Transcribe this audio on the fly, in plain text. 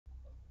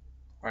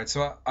All right,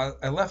 so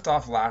I left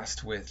off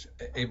last with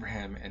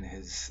Abraham and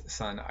his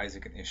son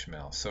Isaac and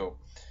Ishmael. So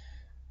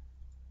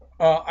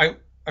I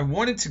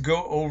wanted to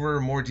go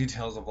over more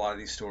details of a lot of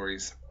these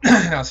stories,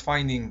 and I was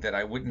finding that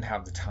I wouldn't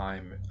have the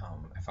time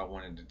if I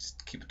wanted to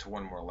just keep it to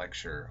one more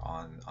lecture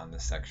on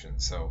this section.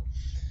 So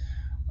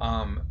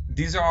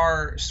these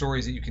are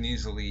stories that you can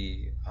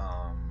easily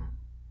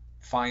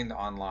find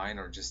online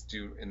or just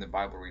do in the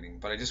Bible reading.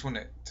 But I just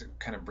wanted to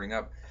kind of bring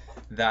up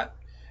that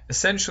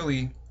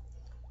essentially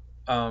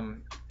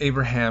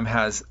Abraham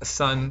has a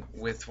son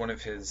with one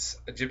of his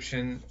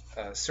Egyptian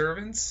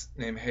servants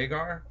named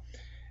Hagar,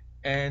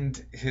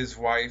 and his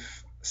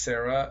wife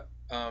Sarah.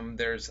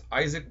 There's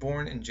Isaac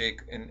born and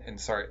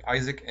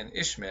Isaac and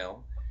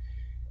Ishmael.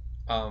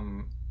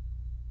 Um,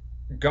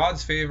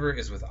 God's favor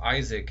is with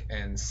Isaac,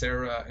 and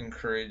Sarah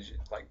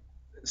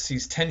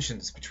sees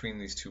tensions between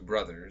these two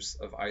brothers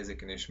of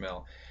Isaac and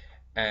Ishmael,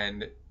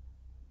 and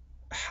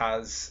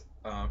has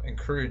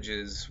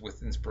encourages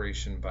with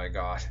inspiration by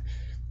God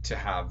to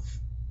have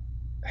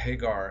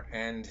Hagar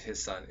and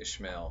his son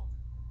Ishmael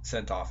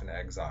sent off in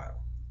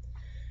exile.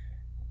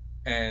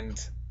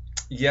 And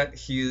yet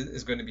he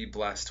is going to be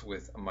blessed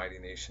with a mighty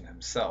nation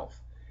himself.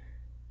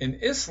 In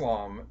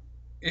Islam,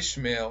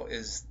 Ishmael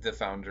is the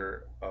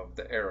founder of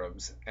the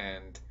Arabs,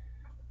 and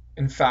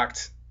in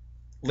fact,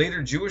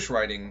 later Jewish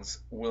writings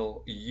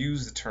will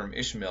use the term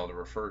Ishmael to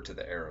refer to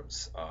the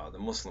Arabs, the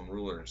Muslim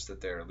rulers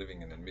that they're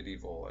living in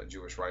medieval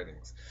Jewish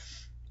writings.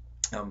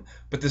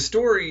 But the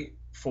story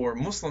for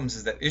Muslims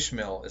is that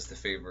Ishmael is the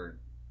favored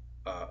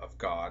of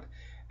God,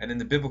 and in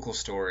the biblical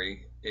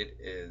story, it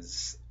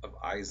is of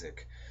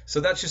Isaac.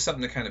 So that's just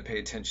something to kind of pay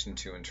attention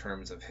to in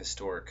terms of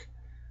historic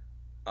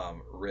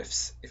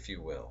riffs, if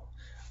you will.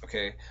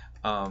 Okay,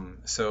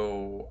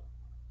 so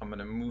I'm going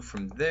to move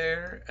from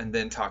there and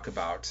then talk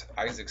about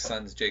Isaac's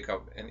sons,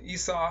 Jacob and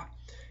Esau.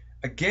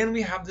 Again,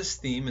 we have this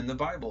theme in the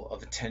Bible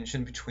of a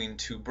tension between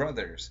two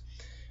brothers.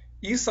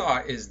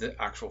 Esau is the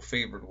actual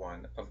favored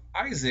one of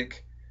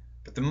Isaac,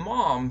 but the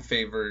mom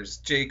favors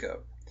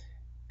Jacob.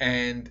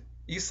 And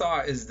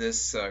Esau is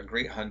this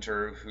great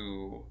hunter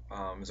who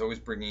is always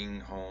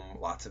bringing home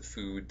lots of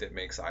food that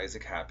makes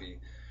Isaac happy.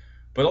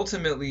 But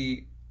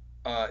ultimately,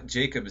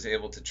 Jacob is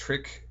able to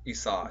trick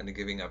Esau into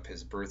giving up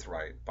his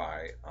birthright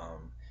by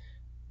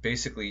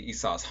basically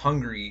Esau's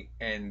hungry,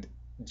 and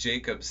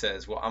Jacob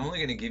says, well, I'm only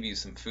going to give you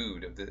some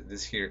food of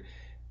this here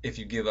if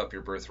you give up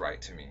your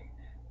birthright to me.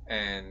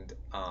 And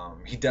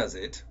he does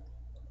it.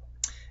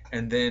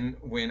 And then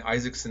when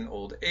Isaac's in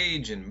old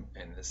age and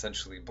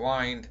essentially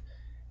blind,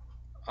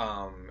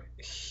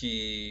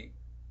 he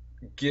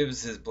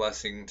gives his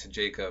blessing to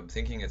Jacob,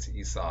 thinking it's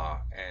Esau,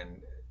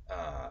 and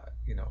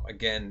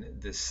again,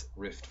 this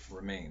rift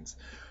remains.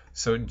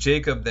 So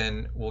Jacob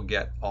then will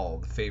get all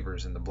the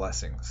favors and the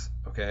blessings.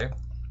 Okay,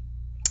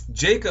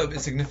 Jacob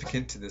is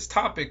significant to this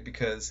topic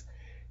because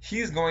he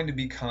is going to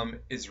become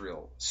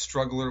Israel,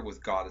 struggler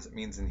with God, as it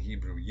means in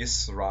Hebrew,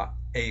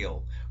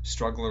 Yisrael,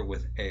 struggler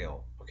with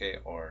Ale, okay,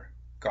 or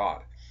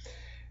God.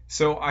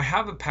 So I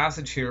have a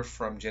passage here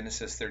from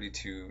Genesis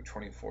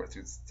 32:24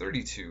 through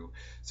 32.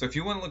 So if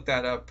you want to look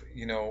that up,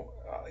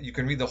 you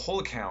can read the whole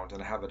account,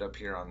 and I have it up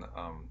here on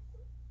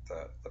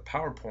the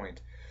PowerPoint.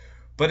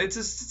 But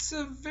it's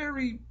a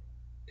very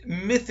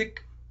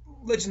mythic,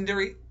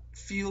 legendary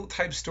feel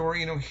type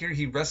story. Here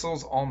he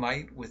wrestles all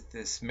night with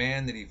this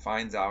man that he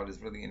finds out is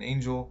really an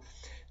angel.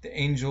 The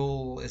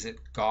angel, is it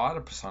God,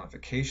 a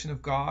personification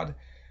of God?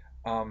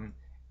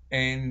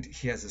 And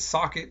he has a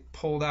socket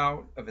pulled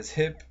out of his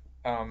hip,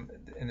 and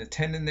a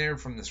tendon there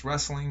from this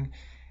wrestling.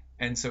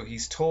 And so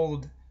he's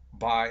told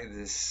by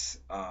this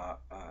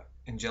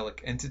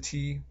angelic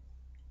entity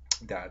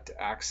that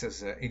acts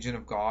as an agent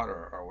of God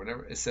or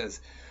whatever. It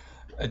says,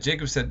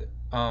 Jacob said,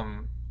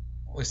 the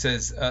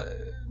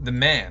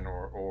man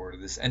or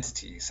this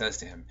entity says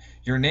to him,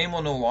 your name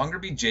will no longer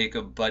be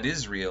Jacob, but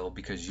Israel,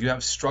 because you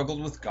have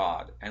struggled with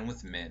God and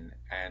with men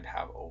and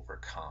have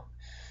overcome.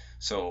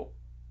 So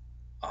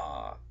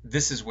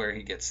this is where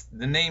he gets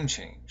the name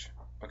change.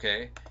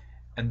 Okay.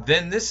 And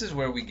then this is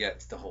where we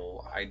get the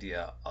whole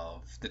idea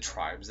of the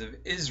tribes of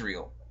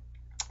Israel.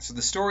 So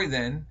the story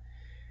then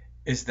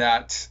is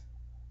that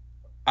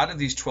out of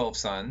these 12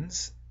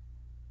 sons,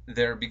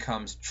 there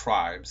becomes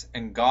tribes,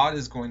 and God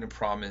is going to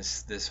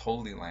promise this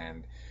holy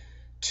land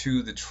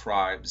to the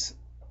tribes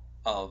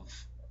of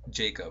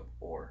Jacob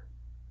or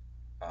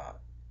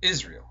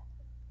Israel.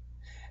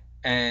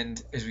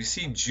 And as we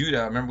see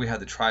Judah, remember we had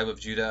the tribe of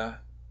Judah,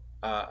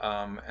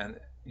 and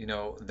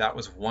that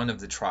was one of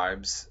the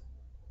tribes,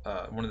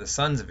 one of the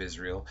sons of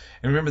Israel.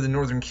 And remember, the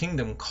northern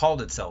kingdom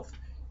called itself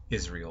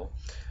Israel.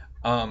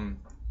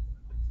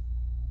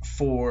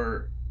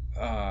 For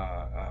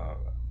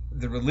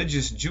the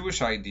religious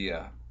Jewish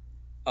idea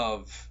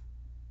of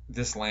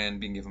this land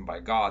being given by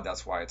God,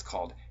 that's why it's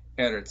called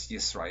Eretz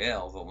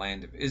Yisrael, the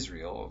land of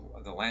Israel,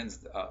 the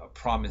land's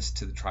promised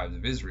to the tribes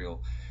of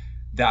Israel.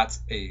 That's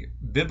a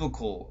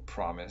biblical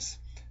promise.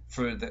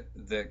 For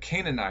the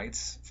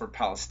Canaanites, for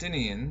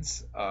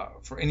Palestinians,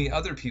 for any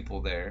other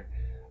people there,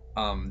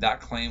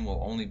 that claim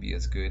will only be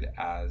as good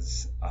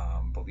as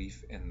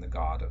belief in the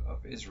God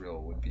of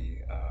Israel would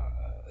be,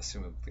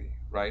 assumably,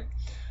 right?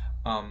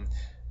 Um,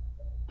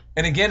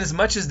 and again, as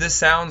much as this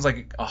sounds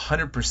like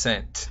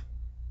 100%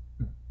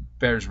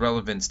 bears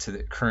relevance to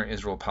the current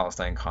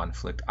Israel-Palestine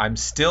conflict, I'm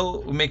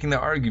still making the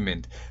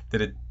argument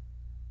that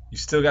you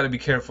still got to be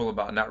careful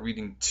about not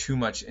reading too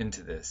much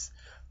into this,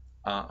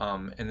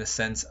 in the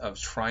sense of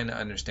trying to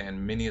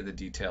understand many of the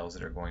details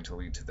that are going to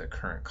lead to the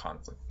current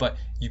conflict. But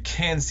you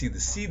can see the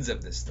seeds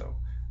of this, though,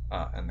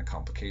 and the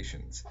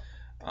complications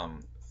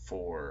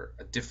for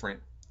a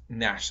different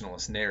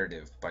nationalist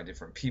narrative by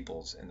different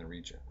peoples in the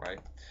region, right?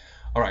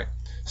 All right,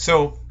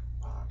 so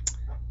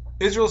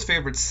Israel's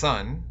favorite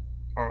son,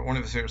 or one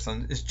of his favorite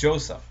sons, is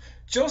Joseph.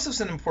 Joseph's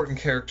an important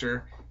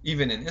character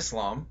even in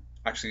Islam.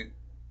 Actually,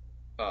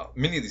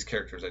 many of these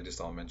characters I just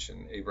all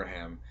mentioned,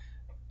 Abraham,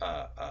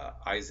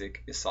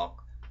 Isaac, Isaac,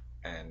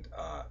 and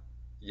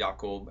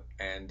Jacob,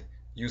 and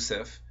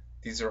Yusuf,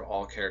 these are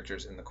all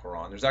characters in the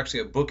Quran. There's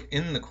actually a book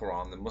in the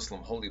Quran, the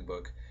Muslim holy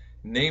book,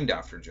 named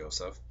after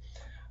Joseph.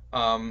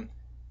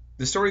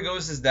 The story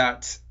goes is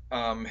that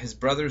his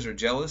brothers are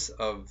jealous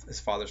of his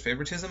father's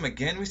favoritism.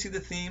 Again, we see the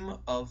theme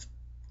of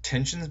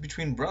tensions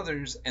between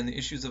brothers and the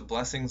issues of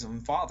blessings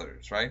of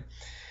fathers, right?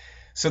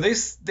 So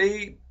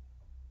they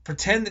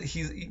pretend that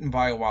he's eaten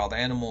by a wild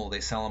animal.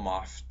 They sell him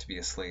off to be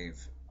a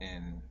slave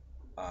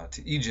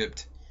to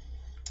Egypt,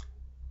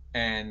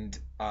 and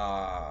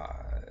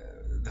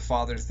the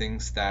father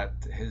thinks that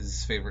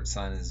his favorite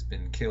son has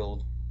been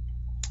killed.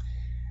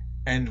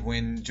 And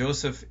when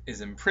Joseph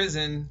is in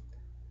prison,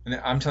 and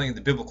I'm telling you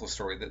the biblical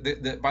story.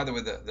 By the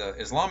way, the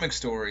Islamic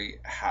story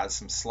has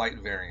some slight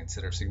variants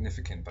that are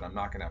significant, but I'm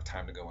not going to have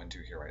time to go into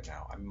here right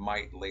now. I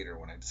might later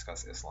when I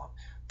discuss Islam.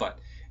 But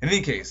in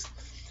any case,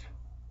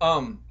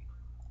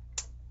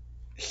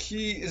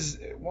 he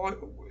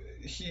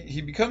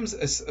becomes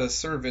a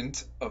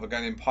servant of a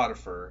guy named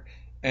Potiphar,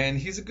 and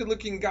he's a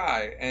good-looking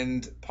guy,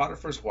 and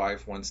Potiphar's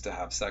wife wants to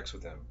have sex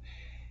with him.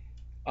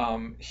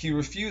 He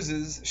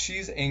refuses.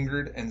 She's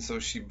angered, and so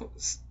she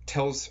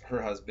tells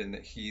her husband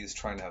that he's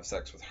trying to have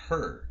sex with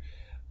her.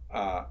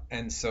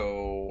 And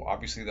so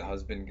obviously the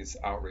husband gets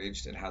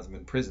outraged and has him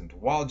imprisoned.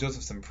 While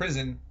Joseph's in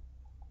prison,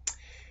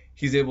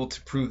 he's able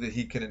to prove that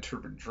he can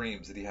interpret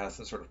dreams, that he has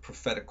some sort of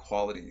prophetic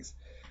qualities.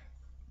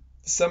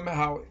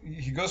 Somehow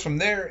he goes from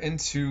there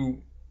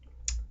into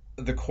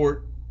the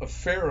court of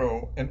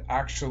Pharaoh and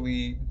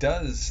actually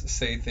does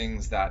say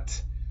things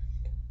that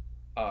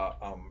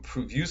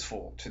prove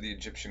useful to the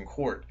Egyptian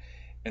court.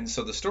 And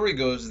so the story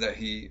goes that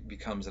he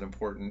becomes an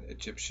important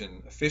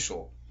Egyptian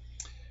official.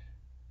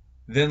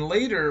 Then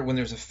later, when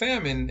there's a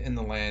famine in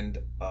the land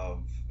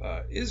of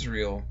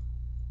Israel,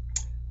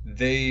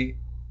 they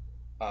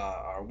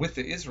are with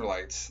the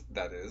Israelites,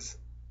 that is,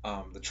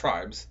 the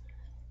tribes.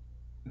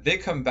 They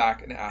come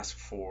back and ask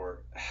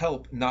for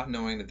help, not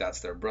knowing that that's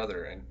their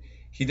brother. And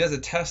he does a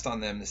test on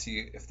them to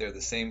see if they're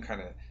the same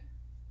kind of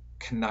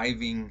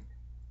conniving,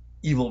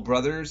 evil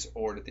brothers,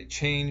 or did they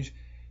change.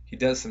 He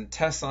does some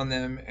tests on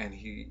them, and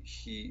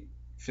he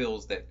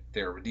feels that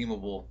they're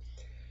redeemable.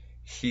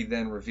 He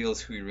then reveals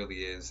who he really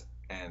is,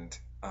 and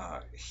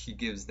he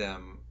gives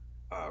them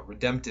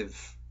redemptive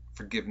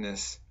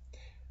forgiveness.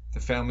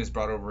 The family's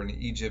brought over into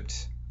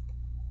Egypt,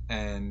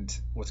 and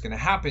what's going to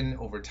happen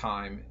over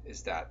time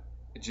is that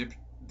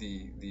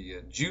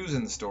the Jews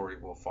in the story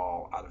will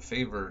fall out of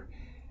favor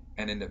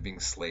and end up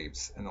being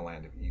slaves in the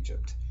land of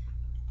Egypt.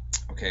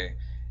 Okay,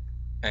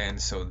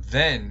 and so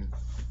then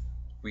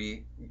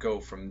we go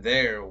from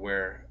there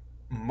where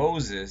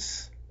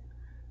Moses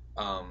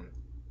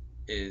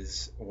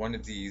is one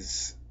of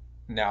these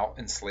now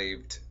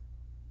enslaved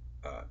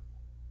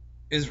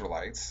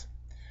Israelites,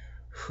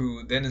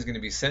 who then is going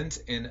to be sent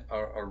in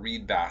a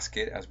reed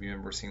basket, as we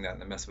remember seeing that in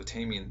the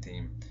Mesopotamian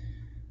theme.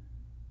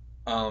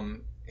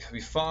 He'll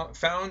be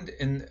found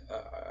in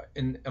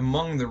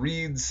among the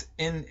reeds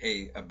in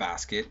a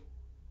basket,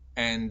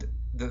 and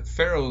the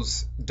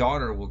Pharaoh's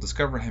daughter will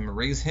discover him and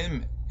raise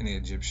him in the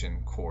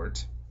Egyptian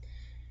court.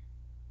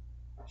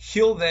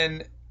 He'll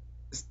then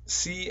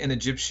see an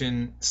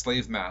Egyptian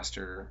slave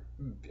master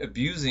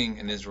abusing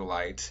an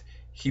Israelite.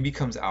 He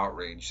becomes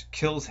outraged,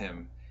 kills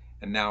him,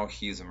 and now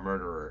he is a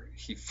murderer.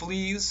 He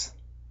flees,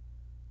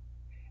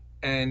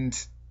 and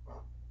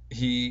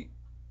he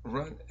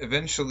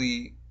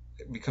eventually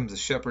becomes a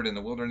shepherd in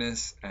the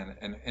wilderness,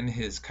 and in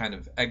his kind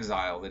of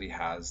exile that he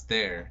has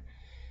there,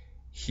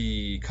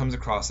 he comes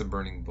across a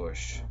burning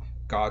bush.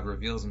 God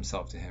reveals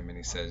himself to him, and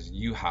he says,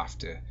 "You have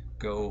to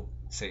go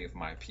save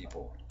my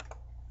people."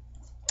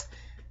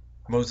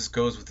 Moses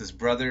goes with his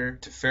brother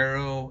to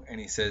Pharaoh, and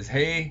he says,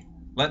 "Hey,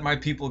 let my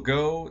people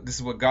go. This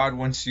is what God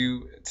wants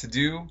you to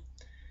do."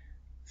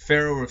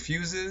 Pharaoh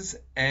refuses,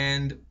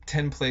 and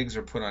 10 plagues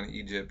are put on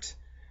Egypt.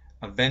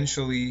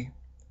 Eventually,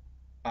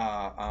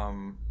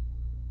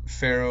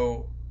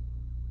 Pharaoh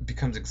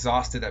becomes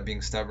exhausted at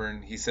being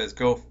stubborn. He says,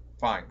 "Go,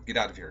 fine, get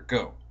out of here,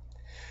 go."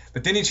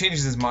 But then he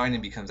changes his mind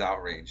and becomes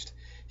outraged.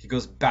 He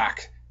goes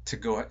back to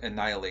go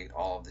annihilate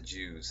all of the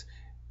Jews.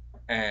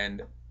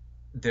 And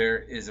there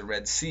is a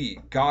Red Sea.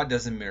 God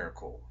does a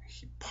miracle.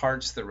 He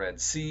parts the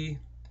Red Sea.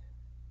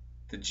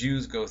 The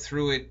Jews go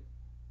through it.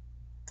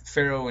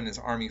 Pharaoh and his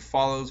army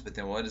follows, but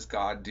then what does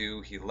God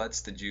do? He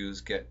lets the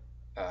Jews get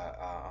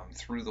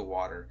through the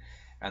water,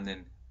 and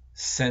then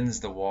sends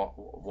the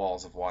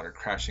walls of water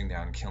crashing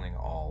down, killing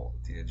all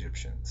the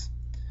Egyptians.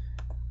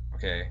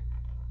 Okay,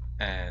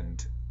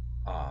 and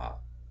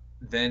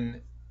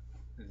then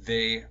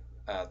the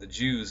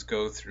Jews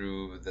go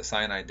through the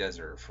Sinai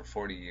desert for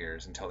 40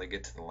 years until they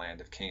get to the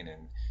land of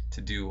Canaan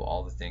to do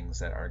all the things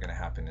that are going to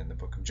happen in the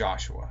book of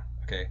Joshua.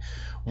 Okay,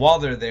 while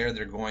they're there,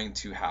 they're going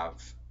to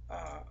have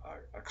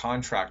a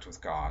contract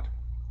with God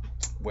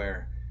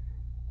where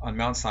on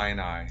Mount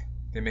Sinai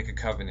they make a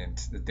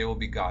covenant that they will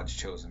be God's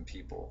chosen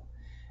people.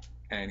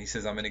 And he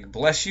says, I'm going to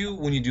bless you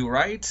when you do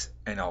right,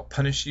 and I'll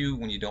punish you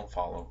when you don't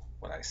follow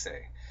what I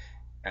say.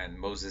 And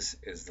Moses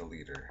is the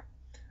leader.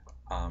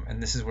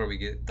 And this is where we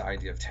get the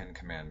idea of 10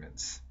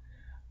 commandments.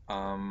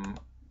 I'm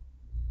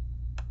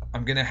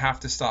going to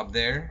have to stop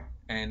there.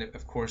 And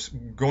of course,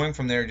 going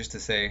from there, just to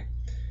say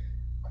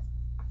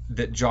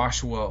that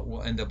Joshua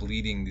will end up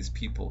leading these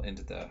people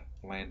into the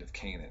land of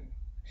Canaan.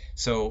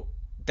 So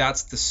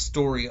that's the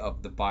story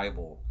of the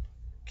Bible.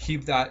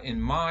 Keep that in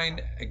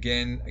mind,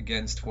 again,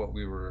 against what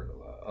we were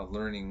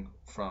learning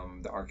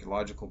from the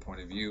archaeological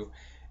point of view.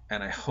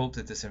 And I hope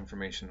that this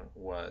information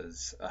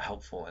was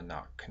helpful and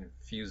not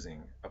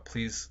confusing.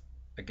 Please,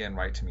 again,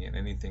 write to me on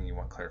anything you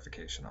want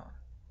clarification on.